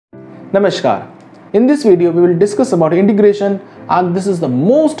Namaskar. In this video we will discuss about integration, and this is the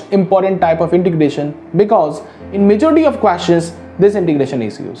most important type of integration because in majority of questions this integration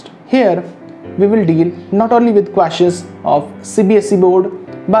is used. Here we will deal not only with questions of CBSE board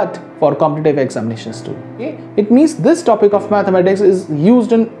but for competitive examinations too. Okay? It means this topic of mathematics is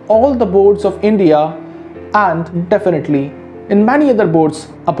used in all the boards of India and definitely in many other boards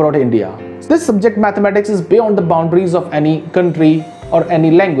abroad India. This subject mathematics is beyond the boundaries of any country or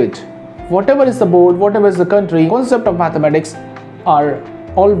any language. Whatever is the board, whatever is the country, concept of mathematics are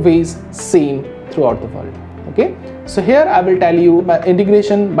always same throughout the world. Okay, so here I will tell you my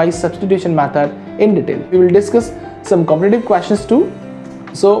integration by substitution method in detail. We will discuss some competitive questions too,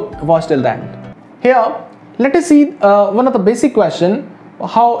 so watch till the end. Here let us see one of the basic question,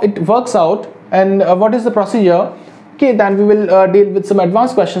 how it works out and what is the procedure. Okay, then we will deal with some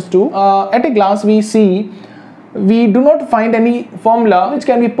advanced questions too. At a glance we see we do not find any formula which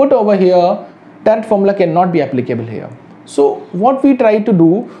can be put over here. That formula cannot be applicable here. So what we try to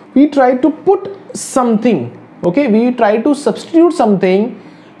do, we try to put something, okay, we try to substitute something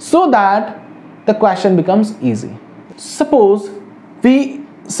so that the question becomes easy. Suppose we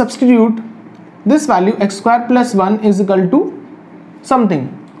substitute this value x square plus 1 is equal to something.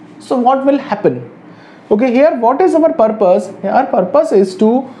 So what will happen? Okay, here what is our purpose? Our purpose is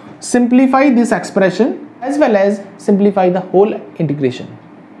to simplify this expression as well as simplify the whole integration.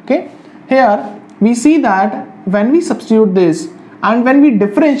 Okay, here we see that when we substitute this and when we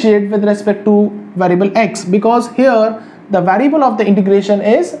differentiate with respect to variable x, because here the variable of the integration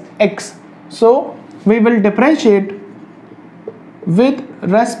is x, so we will differentiate with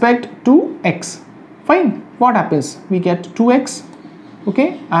respect to x. Fine, what happens? We get 2x,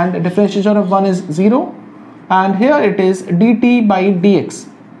 okay, and the differentiation of 1 is 0, and here it is dt by dx.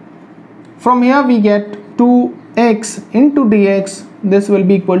 From here we get 2x into dx, this will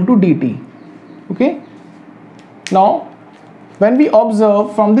be equal to dt. Okay, now when we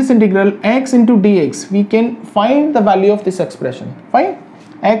observe from this integral x into dx, we can find the value of this expression. Fine,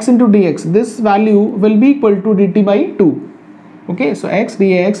 x into dx, this value will be equal to dt by 2. Okay, so x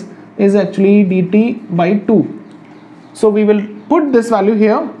dx is actually dt by 2. So we will put this value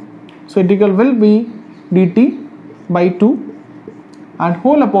here, so integral will be dt by 2 and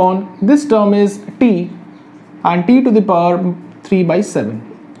whole upon this term is t, and t to the power 3 by 7.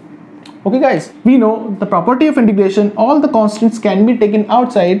 Okay guys, we know the property of integration, all the constants can be taken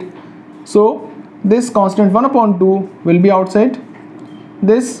outside. So this constant 1 upon 2 will be outside.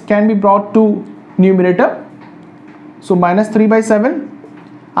 This can be brought to numerator, so minus 3 by 7,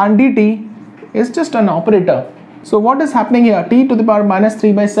 and dt is just an operator. So what is happening here? T to the power minus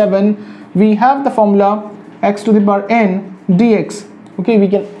 3 by 7, we have the formula x to the power n dx. Okay, we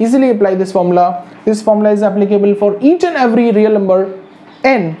can easily apply this formula. This formula is applicable for each and every real number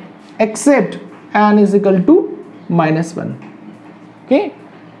n except n is equal to minus 1. Okay,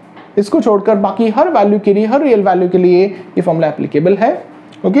 इसको छोड़कर बाकी हर value के लिए, हर real value के लिए ये formula applicable है.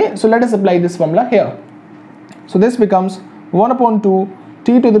 Okay, so let us apply this formula here. So this becomes 1 upon 2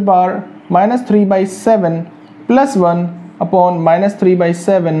 t to the power minus 3 by 7 plus 1 upon minus 3 by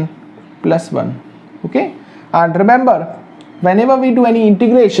 7 plus 1. Okay, and remember, whenever we do any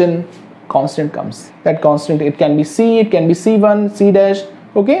integration, constant comes. That constant, it can be c, it can be c1, c dash.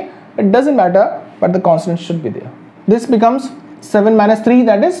 Okay, it doesn't matter, but the constant should be there. This becomes 7 minus 3,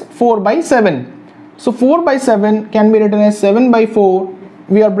 that is 4 by 7. So 4 by 7 can be written as 7 by 4.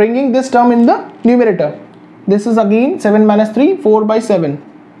 We are bringing this term in the numerator. This is again 7 minus 3, 4 by 7.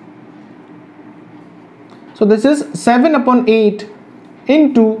 So this is 7 upon 8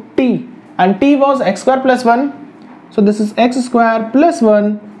 into t, and t was x square plus 1. So this is x square plus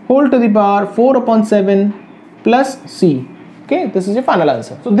 1 whole to the power 4 upon 7 plus c. Okay, this is your final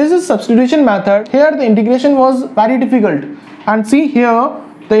answer. So this is substitution method. Here the integration was very difficult, and see here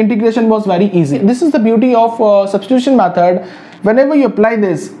the integration was very easy. This is the beauty of substitution method. Whenever you apply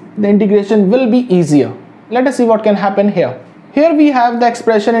this, the integration will be easier. Let us see what can happen here. Here we have the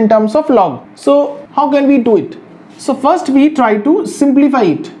expression in terms of log. So how can we do it? So first we try to simplify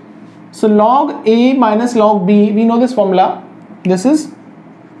it. So log a minus log b, we know this formula. This is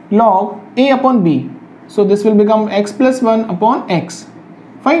log a upon b. So this will become x plus 1 upon x.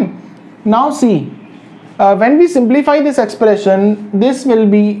 Fine. Now see, when we simplify this expression, this will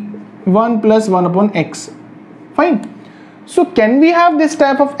be 1 plus 1 upon x. Fine. So can we have this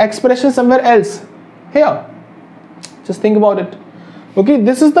type of expression somewhere else? Here. Just think about it. Okay,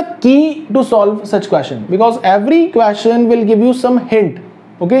 this is the key to solve such question, because every question will give you some hint.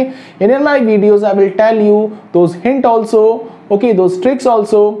 Okay, in my videos I will tell you those hint also, okay, those tricks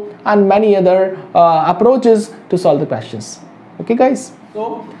also, and many other approaches to solve the questions. Okay guys,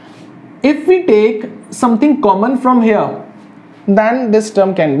 so if we take something common from here, then this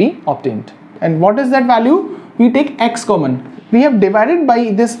term can be obtained. And what is that value? We take x common. We have divided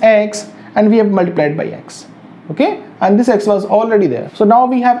by this x and we have multiplied by x. Okay, and this x was already there. So now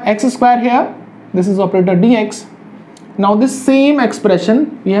we have x square here. This is operator dx. Now this same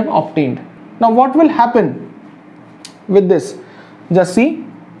expression we have obtained. Now what will happen with this? Just see.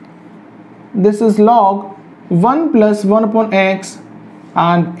 This is log 1 plus 1 upon x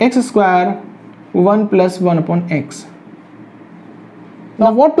and x square 1 plus 1 upon x.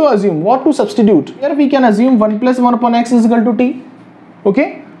 Now what to assume? What to substitute? Here we can assume 1 plus 1 upon x is equal to t.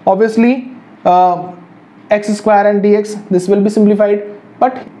 Okay, obviously x square and dx, this will be simplified.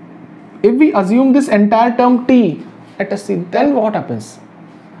 But if we assume this entire term t, let us see then what happens.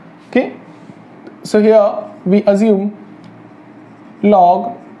 Okay, so here we assume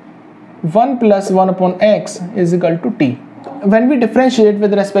log 1 plus 1 upon x is equal to t. When we differentiate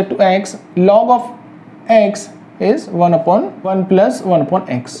with respect to x, log of x is 1 upon 1 plus 1 upon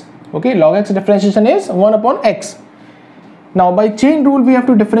x. Okay, log x differentiation is 1 upon x. Now by chain rule we have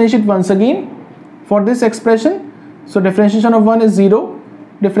to differentiate once again for this expression. So differentiation of 1 is 0,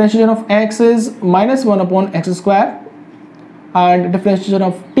 differentiation of x is minus 1 upon x square, and differentiation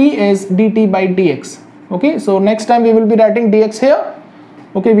of t is dt by dx. Okay, so next time we will be writing dx here.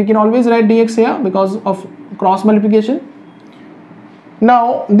 Okay, we can always write dx here because of cross multiplication.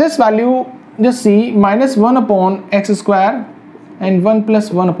 Now this value, just see, minus 1 upon x square and 1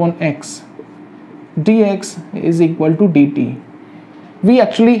 plus 1 upon x dx is equal to dt. We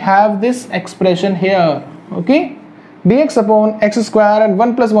actually have this expression here. Okay, dx upon x square and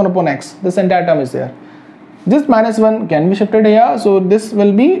 1 plus 1 upon x, this entire term is there. This minus 1 can be shifted here, so this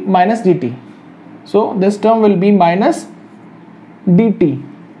will be minus dt. So this term will be minus dt.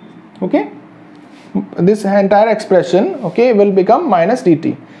 Okay, this entire expression, okay, will become minus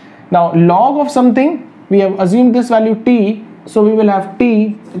dt. Now log of something, we have assumed this value t, so we will have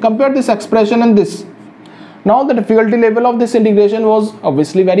t. Compare this expression and this. Now the difficulty level of this integration was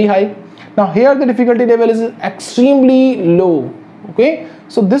obviously very high. Now here the difficulty level is extremely low. Okay,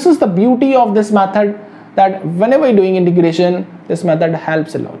 so this is the beauty of this method, that whenever you're doing integration, this method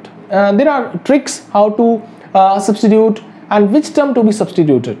helps a lot. There are tricks how to substitute and which term to be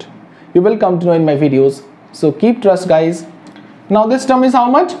substituted. You will come to know in my videos. So keep trust, guys. Now this term is how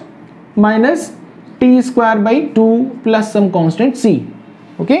much? Minus t square by 2 plus some constant c.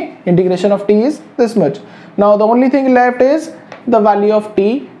 Okay, integration of t is this much. Now the only thing left is the value of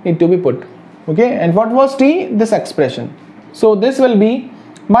t need to be put. Okay, and what was t? This expression. So this will be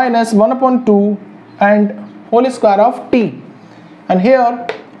minus 1 upon 2 and whole square of t, and here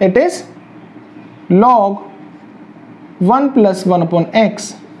it is log 1 plus 1 upon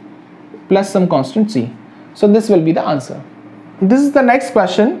x plus some constant c. So this will be the answer. This is the next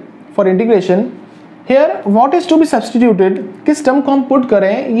question for integration. Here what is to be substituted, किस term को हम put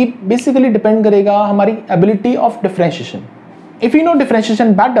करें, ये basically depend करेगा हमारी ability of differentiation. If you know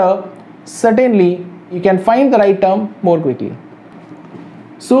differentiation better, certainly you can find the right term more quickly.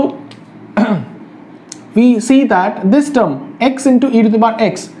 So we see that this term x into e to the power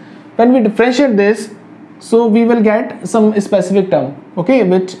x, when we differentiate this, so we will get some specific term, okay,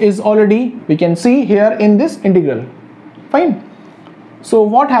 which is already we can see here in this integral. Fine. So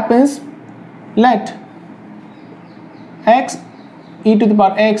what happens? Let x e to the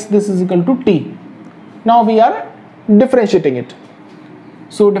power x, this is equal to t. Now we are differentiating it.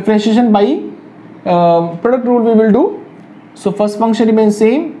 So differentiation by product rule we will do. So first function remains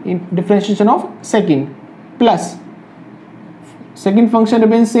same, in differentiation of second, plus second function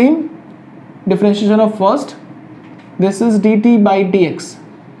remains same, differentiation of first, this is dt by dx.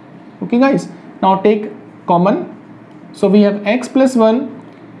 Okay guys, now take common. So we have x plus 1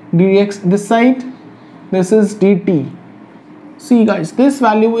 dx this side, this is dt. See guys, this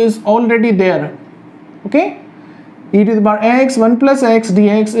value is already there. Okay, e to the power x 1 plus x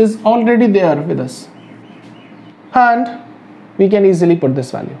dx is already there with us, and we can easily put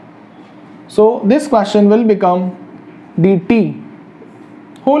this value. So this question will become dt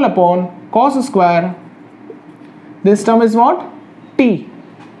whole upon cos square, this term is what? T.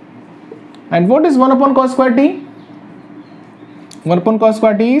 And what is 1 upon cos square t? 1 upon cos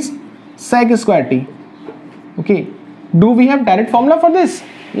square t is sec square t. Okay, do we have direct formula for this?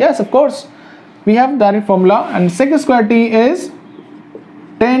 Yes, of course we have direct formula, and sec square t is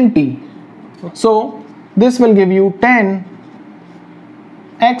 10t. So this will give you 10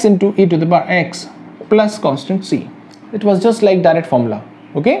 x into e to the power x plus constant c. It was just like direct formula.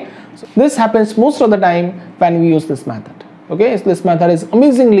 Okay, so this happens most of the time when we use this method. Okay, so this method is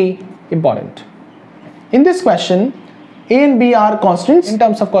amazingly important. In this question, A and B are constants. In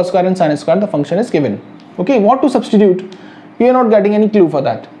terms of cos square and sin square, the function is given. Okay, what to substitute? We are not getting any clue for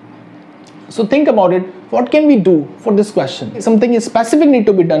that. So think about it. What can we do for this question? Something specific need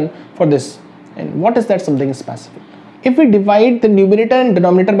to be done for this. And what is that something specific? If we divide the numerator and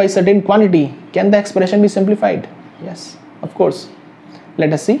denominator by certain quantity, can the expression be simplified? Yes, of course.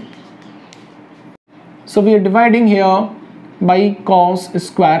 Let us see. So we are dividing here by cos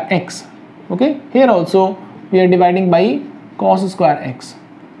square x. Okay, here also we are dividing by cos square x.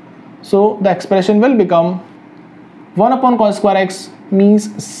 So the expression will become 1 upon cos square x means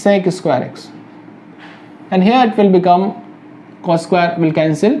sec square x, and here it will become cos square will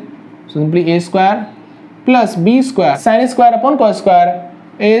cancel, so simply a square plus b square sin square upon cos square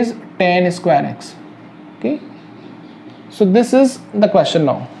is tan square x. Okay, so this is the question.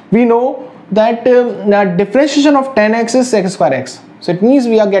 Now we know that the differentiation of tan x is sec square x, so it means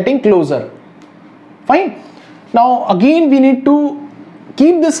we are getting closer. Fine. Now again we need to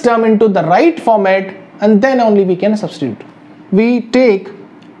keep this term into the right format, and then only we can substitute. We take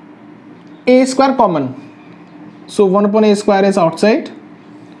a square common, so 1 upon a square is outside.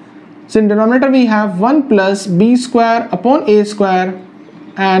 So in denominator we have 1 plus b square upon a square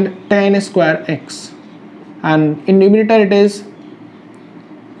and tan square x, and in numerator it is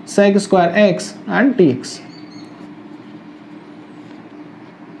sec square x and dx.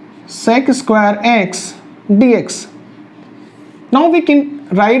 Sec square x dx. Now we can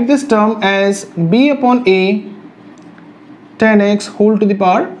write this term as b upon a tan x whole to the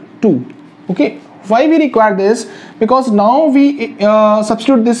power 2. Okay, why we require this? Because now we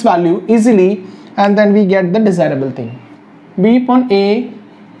substitute this value easily, and then we get the desirable thing. B upon a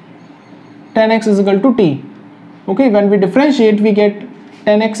tan x is equal to t. Okay, when we differentiate we get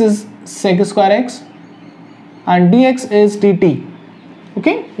tan x is sec square x and dx is dt.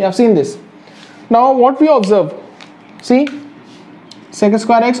 Okay, you have seen this. Now what we observe, see, sec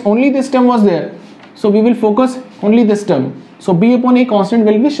square x, only this term was there, so we will focus only this term. So b upon a constant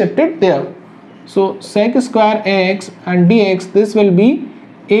will be shifted there. So sec square x and dx, this will be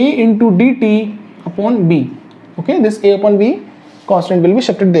a into dt upon b. Okay, this a upon b constant will be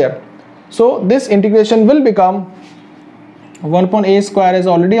shifted there. So this integration will become 1 upon a square is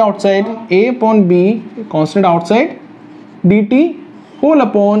already outside, a upon b constant outside, dt whole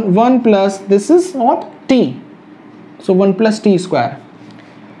upon 1 plus this is what, t. So 1 plus t square.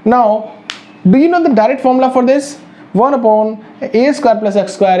 Now do you know the direct formula for this? 1 upon a square plus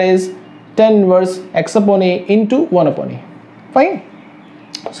x square is tan inverse x upon a into 1 upon a. Fine.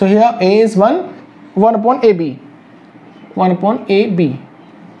 So here a is 1 upon ab, 1 upon ab,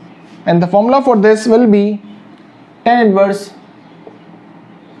 and the formula for this will be tan inverse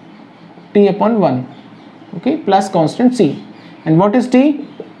t upon 1, okay, plus constant c. And what is t?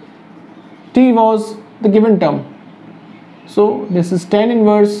 T was the given term, so this is tan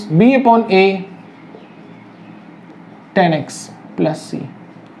inverse b upon a tan x plus c.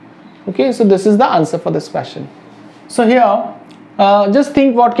 Okay, so this is the answer for this question. So here just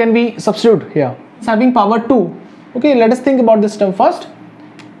think what can we substitute here. It's having power 2. Okay, let us think about this term first.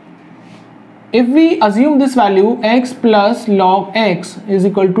 If we assume this value x plus log x is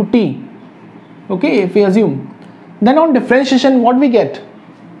equal to t, okay, if we assume, then on differentiation what we get?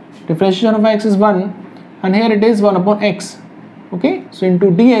 Differentiation of x is 1 and here it is 1 upon x. Okay, so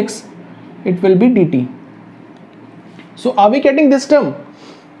into dx it will be dt. So are we getting this term?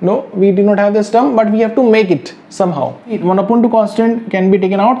 No, we do not have this term, but we have to make it somehow. 1 upon 2 constant can be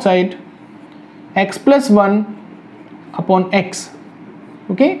taken outside, x plus 1 upon x.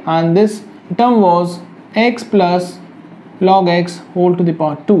 Okay, and this term was x plus log x whole to the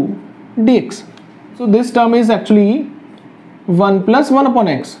power 2 dx. So this term is actually 1 plus 1 upon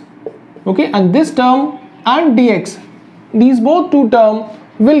x. Okay, and this term and dx, these both two terms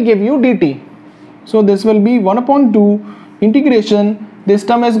will give you dt. So this will be 1 upon 2 integration, this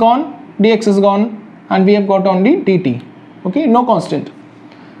term is gone, dx is gone, and we have got only dt. Okay, no constant,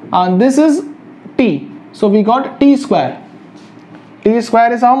 and this is t, so we got t square. T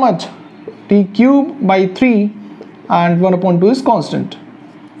square is how much? T cube by 3, and 1 upon 2 is constant.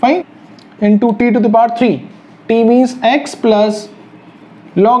 Fine. Into t to the power 3. T means x plus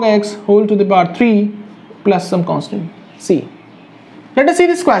log x whole to the power 3 plus some constant c. Let us see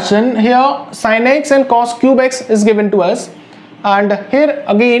this question. Here sin x and cos cube x is given to us, and here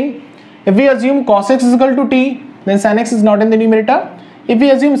again if we assume cos x is equal to t, then sin x is not in the numerator. If we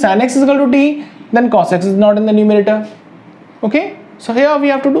assume sin x is equal to t, then cos x is not in the numerator. Okay, so here we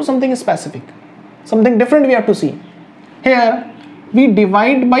have to do something specific, something different we have to see. Here we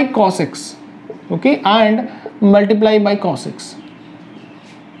divide by cos x, okay, and multiply by cos x.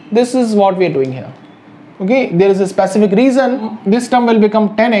 This is what we are doing here. Okay, there is a specific reason. This term will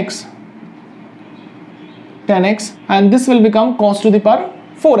become 10x, and this will become cos to the power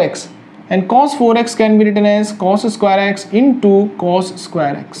 4x, and cos 4x can be written as cos square x into cos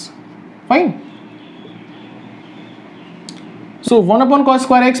square x. Fine. So 1 upon cos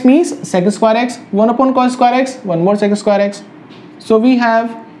square x means sec square x, 1 upon cos square x, one more sec square x. So we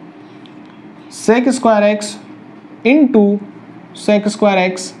have sec square x into sec square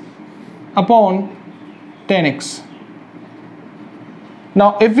x upon 10x.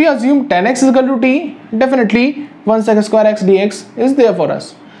 Now if we assume 10x is equal to t, definitely 1 sec square x dx is there for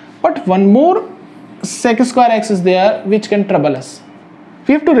us, but one more sec square x is there which can trouble us.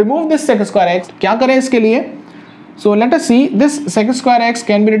 We have to remove this sec square x. क्या करें इसके लिए? So let us see, this sec square x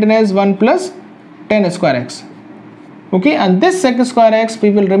can be written as 1 plus 10 square x. Okay, and this sec square x we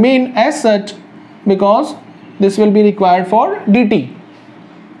will remain as such because this will be required for dt.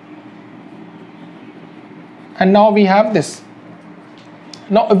 And now we have this.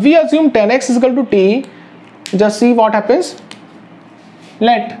 Now if we assume 10x is equal to t, just see what happens.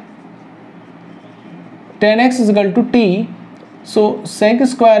 Let 10x is equal to t, so sec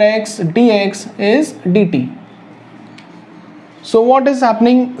square x dx is dt. So what is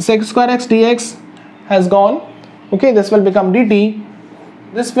happening? Sec square x dx has gone. Okay, this will become dt.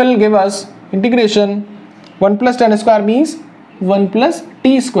 This will give us integration 1 plus 10 square means 1 plus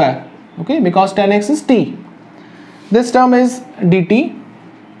t square. Okay, because 10x is t. This term is dt,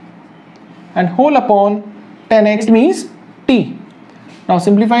 and whole upon 10x means t. Now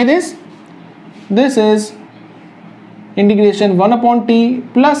simplify this. This is integration 1 upon t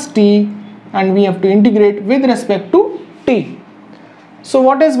plus t, and we have to integrate with respect to t. So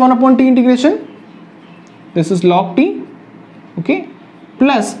what is 1 upon t integration? This is log t, okay,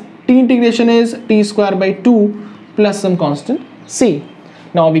 plus t integration is t square by 2 plus some constant c.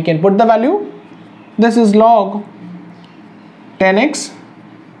 Now we can put the value. This is log 10x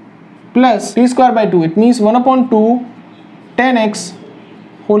plus t square by 2. It means 1 upon 2 10x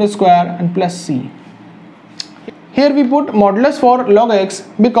whole square and plus c. Here we put modulus for log x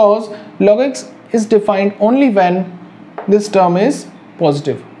because log x is defined only when this term is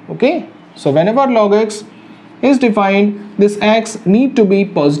positive. Okay, so whenever log x is defined, this x need to be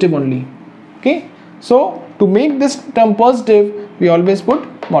positive only. Okay, so to make this term positive, we always put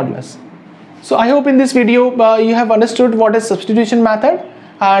modulus. So I hope in this video you have understood what is substitution method,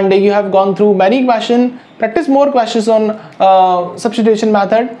 and you have gone through many questions. Practice more questions on substitution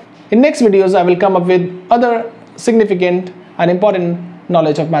method. In next videos I will come up with other significant and important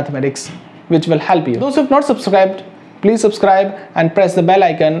knowledge of mathematics which will help you. Those who have not subscribed, please subscribe and press the bell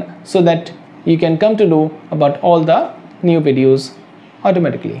icon so that you can come to know about all the new videos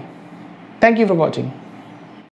automatically. Thank you for watching.